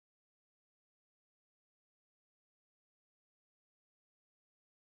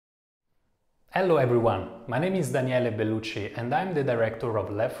Hello everyone, my name is Daniele Bellucci and I'm the director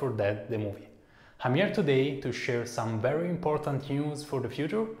of Left 4 Dead the movie. I'm here today to share some very important news for the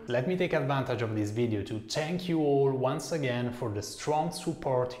future. Let me take advantage of this video to thank you all once again for the strong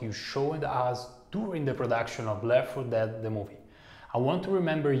support you showed us during the production of Left 4 Dead the movie. I want to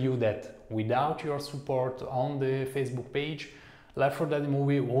remember you that without your support on the Facebook page, Left 4 Dead the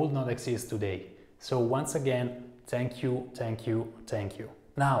movie would not exist today. So once again, thank you, thank you, thank you.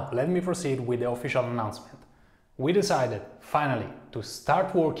 Now, let me proceed with the official announcement. We decided, finally, to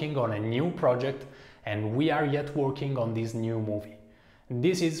start working on a new project and we are yet working on this new movie.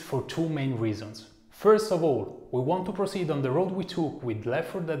 This is for two main reasons. First of all, we want to proceed on the road we took with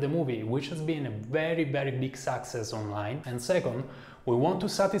Left 4 Dead the movie, which has been a very big success online. And second, we want to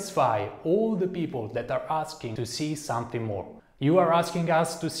satisfy all the people that are asking to see something more. You are asking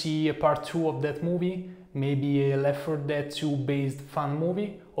us to see a part 2 of that movie, maybe a Left 4 Dead 2 based fun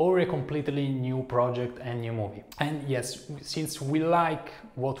movie, or a completely new project and new movie. And yes, since we like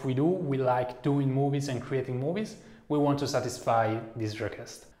what we do, we like doing movies and creating movies, we want to satisfy this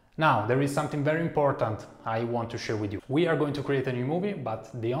request. Now, there is something very important I want to share with you. We are going to create a new movie, but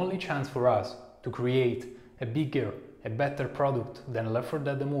the only chance for us to create a bigger, a better product than Left 4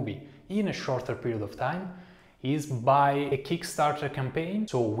 Dead the movie in a shorter period of time is by a Kickstarter campaign.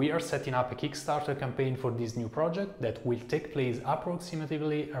 So we are setting up a Kickstarter campaign for this new project that will take place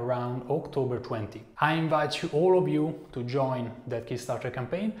approximately around October 20. I invite you, all of you, to join that Kickstarter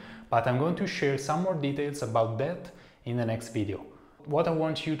campaign, but I'm going to share some more details about that in the next video. What I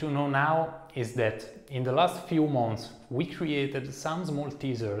want you to know now is that in the last few months we created some small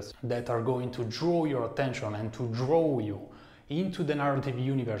teasers that are going to draw your attention and to draw you into the narrative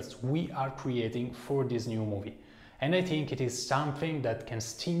universe we are creating for this new movie. And I think it is something that can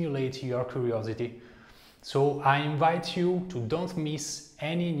stimulate your curiosity. So I invite you to don't miss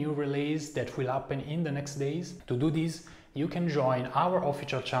any new release that will happen in the next days. To do this, you can join our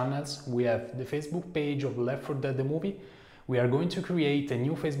official channels. We have the Facebook page of Left 4 Dead the movie. We are going to create a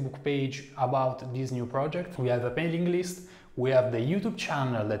new Facebook page about this new project. We have a mailing list. We have the YouTube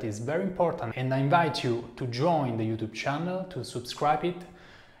channel that is very important, and I invite you to join the YouTube channel, to subscribe it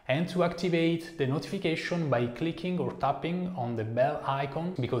and to activate the notification by clicking or tapping on the bell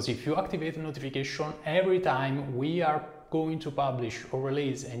icon, because if you activate the notification every time we are going to publish or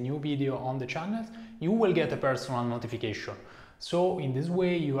release a new video on the channel, you will get a personal notification. So in this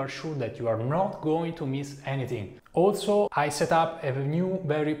way you are sure that you are not going to miss anything. Also, I set up a new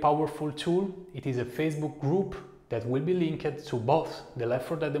very powerful tool. It is a Facebook group that will be linked to both the Left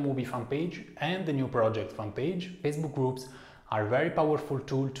 4 Dead the movie fan page and the new project fan page. Facebook groups are a very powerful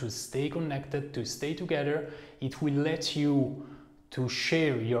tool to stay connected, to stay together. It will let you to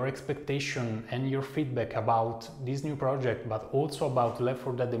share your expectation and your feedback about this new project, but also about Left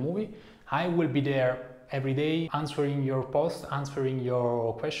 4 Dead the movie. I will be there every day answering your posts, answering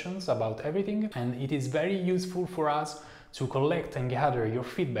your questions about everything, and it is very useful for us to collect and gather your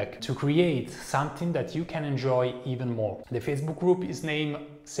feedback to create something that you can enjoy even more. The Facebook group is named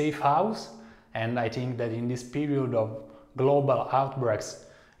Safe House, and I think that in this period of global outbreaks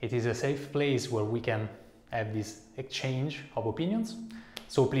it is a safe place where we can have this exchange of opinions.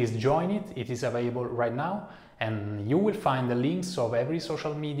 So please join it. It is available right now, and you will find the links of every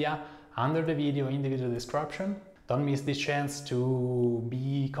social media under the video in the video description. Don't miss this chance to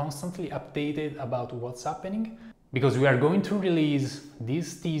be constantly updated about what's happening, because we are going to release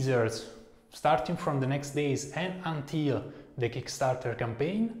these teasers starting from the next days and until the Kickstarter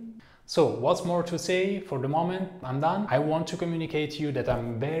campaign. So what's more to say? For the moment, I'm done. I want to communicate to you that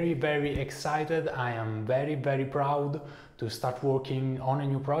I'm very excited. I am very proud to start working on a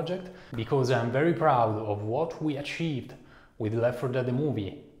new project, because I'm very proud of what we achieved with Left 4 Dead the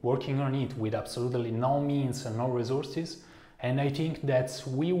movie, working on it with absolutely no means and no resources. And I think that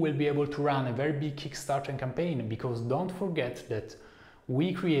we will be able to run a very big Kickstarter campaign, because don't forget that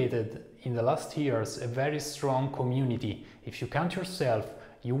we created in the last years a very strong community. If you count yourself,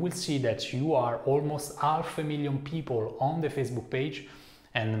 you will see that you are almost 500,000 people on the Facebook page,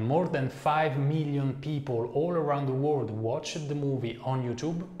 and more than 5 million people all around the world watched the movie on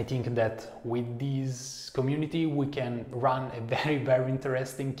YouTube. I think that with this community we can run a very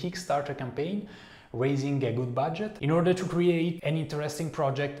interesting Kickstarter campaign, raising a good budget in order to create an interesting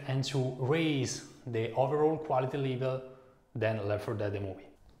project and to raise the overall quality level than Left 4 Dead the movie.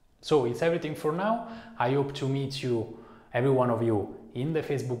 So it's everything for now. I hope to meet you, every one of you, in the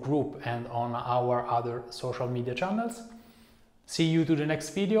Facebook group and on our other social media channels. See you to the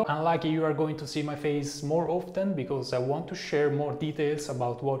next video. Unlikely you are going to see my face more often, because I want to share more details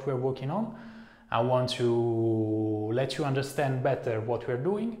about what we're working on. I want to let you understand better what we're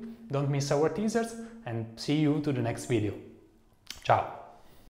doing, Don't miss our teasers and see you to the next video. Ciao!